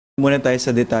Muna tayo sa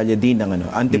detalye din ng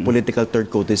anti-political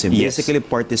third-coatism. Yes. Basically,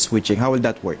 party switching. How will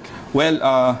that work? Well,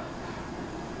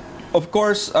 of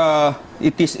course,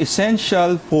 it is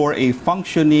essential for a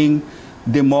functioning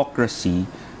democracy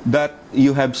that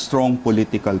you have strong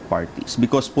political parties,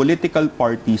 because political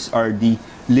parties are the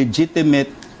legitimate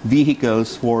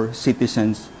vehicles for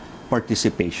citizens'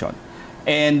 participation.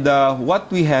 And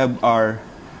what we have are,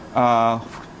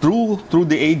 through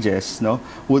the ages,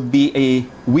 would be a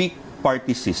weak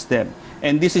party system.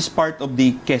 And this is part of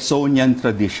the Quezonian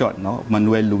tradition,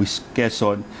 Manuel Luis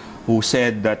Quezon, who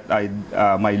said that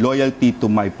my loyalty to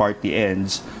my party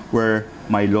ends where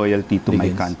my loyalty to my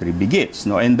country begins.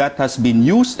 And that has been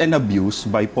used and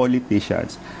abused by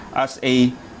politicians as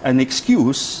an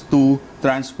excuse to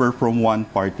transfer from one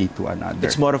party to another.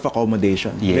 It's more of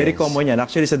accommodation. Yes. Very common yan.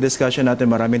 Actually, sa discussion natin,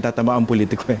 maraming tatama ang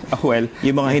politiko. Well,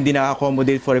 yung mga hindi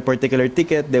na-accommodate for a particular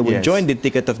ticket, they will join the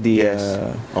ticket of the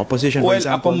opposition, for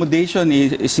example. Accommodation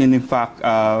is in fact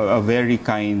a very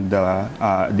kind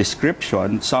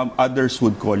description. Some others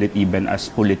would call it even as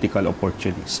political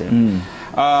opportunism.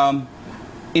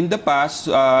 In the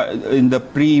past, in the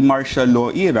pre-martial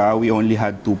law era, we only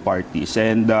had two parties,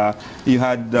 and you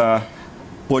had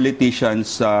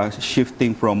politicians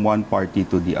shifting from one party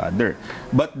to the other.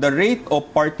 But the rate of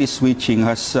party switching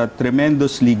has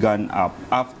tremendously gone up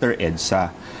after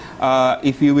EDSA.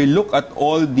 If you will look at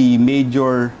all the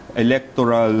major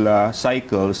electoral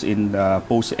cycles in the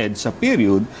post-EDSA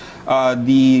period,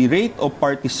 the rate of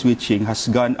party switching has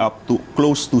gone up to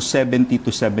close to 70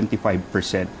 to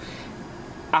 75%.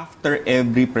 After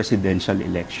every presidential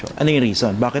election. Ano yung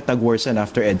reason? Bakit nag-worsen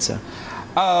after EDSA?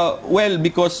 Well,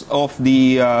 because of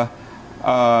the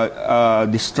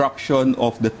destruction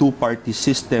of the two-party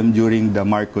system during the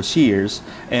Marcos years,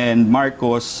 and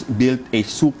Marcos built a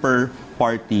super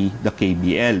party, the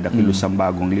KBL, the Kilusang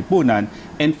Bagong Lipunan,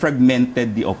 and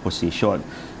fragmented the opposition.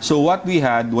 So what we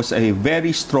had was a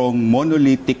very strong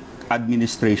monolithic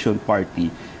administration party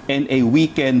and a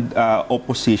weakened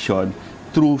opposition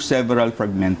through several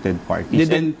fragmented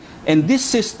parties. And this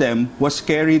system was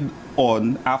carried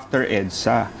on after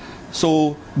EDSA.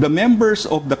 So the members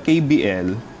of the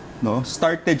KBL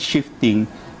started shifting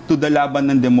to the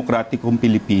Laban ng Demokratikong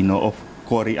Pilipino of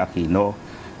Cory Aquino.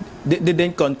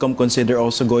 Didn't ConCom consider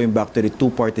also going back to the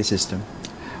two-party system?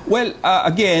 Well,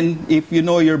 again, if you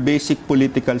know your basic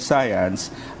political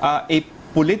science, a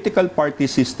political party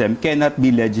system cannot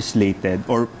be legislated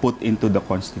or put into the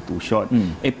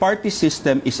Constitution. A party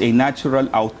system is a natural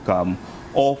outcome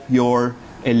of your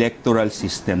electoral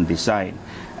system design.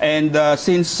 And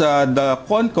since the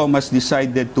ConCom has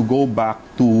decided to go back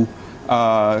to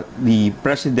the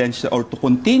presidential, or to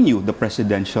continue the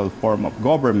presidential form of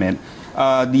government,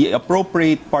 the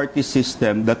appropriate party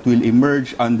system that will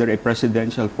emerge under a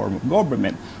presidential form of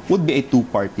government would be a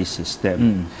two-party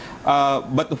system.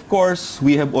 But of course,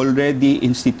 we have already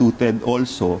instituted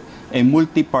also a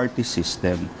multi-party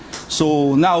system.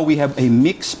 So now we have a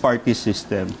mixed party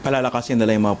system. Palalakasin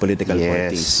nila yung mga political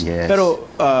parties. Yes. Pero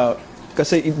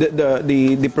kasi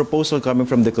the proposal coming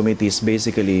from the committee is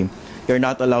basically you're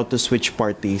not allowed to switch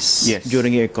parties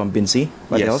during your incumbency.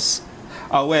 What else?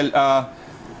 Well,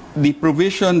 the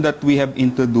provision that we have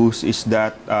introduced is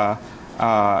that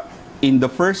in the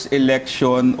first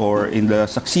election or in the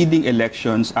succeeding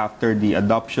elections after the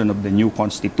adoption of the new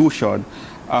constitution,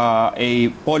 a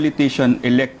politician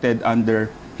elected under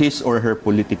his or her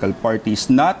political party is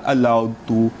not allowed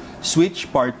to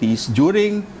switch parties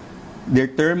during their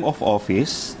term of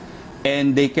office,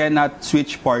 and they cannot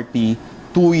switch party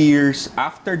 2 years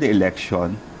after the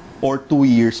election or 2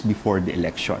 years before the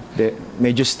election.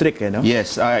 Medyo strict, no?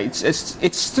 Yes,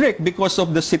 it's strict because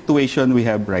of the situation we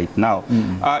have right now.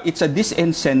 It's a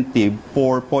disincentive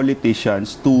for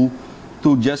politicians to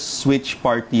just switch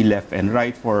party left and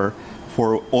right for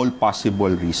all possible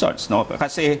reasons, no?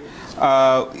 Kasi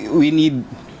we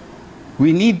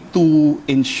need to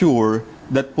ensure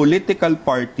that political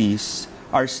parties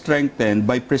are strengthened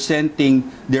by presenting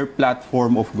their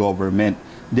platform of government,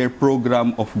 their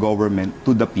program of government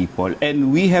to the people.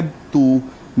 And we have to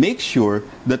make sure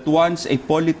that once a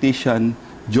politician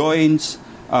joins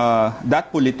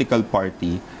that political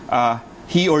party,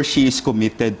 he or she is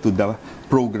committed to the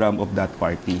program of that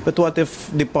party. But what if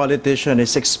the politician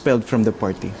is expelled from the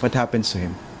party? What happens to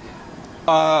him?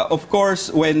 Of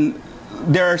course, when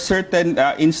there are certain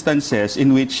instances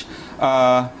in which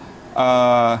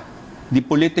the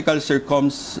political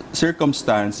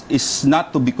circumstance is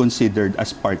not to be considered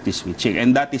as party switching.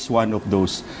 And that is one of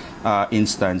those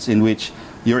instances in which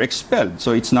you're expelled.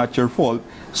 So it's not your fault.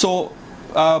 So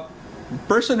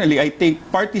personally, I think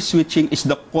party switching is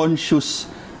the conscious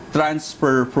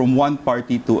transfer from one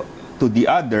party to the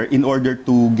other in order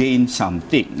to gain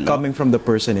something. Coming from the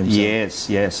person himself. Yes,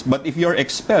 yes. But if you're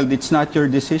expelled, it's not your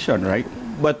decision, right?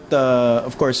 But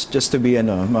of course, just to be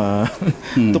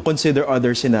to consider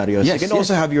other scenarios, Yes, you can yes.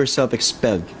 also have yourself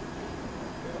expelled.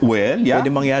 Well, yeah.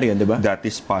 Pwede mangyari yun, di ba? That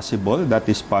is possible. That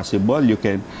is possible. You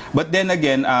can. But then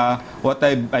again, what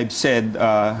I've said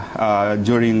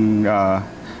during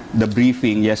the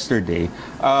briefing yesterday,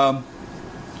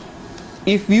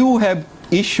 if you have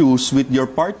issues with your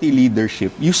party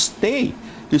leadership, you stay.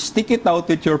 You stick it out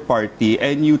with your party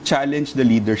and you challenge the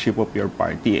leadership of your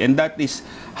party. And that is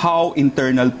how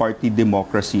internal party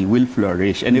democracy will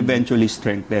flourish and eventually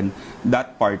strengthen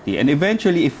that party. And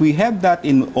eventually, if we have that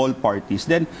in all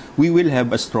parties, then we will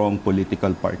have a strong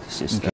political party system.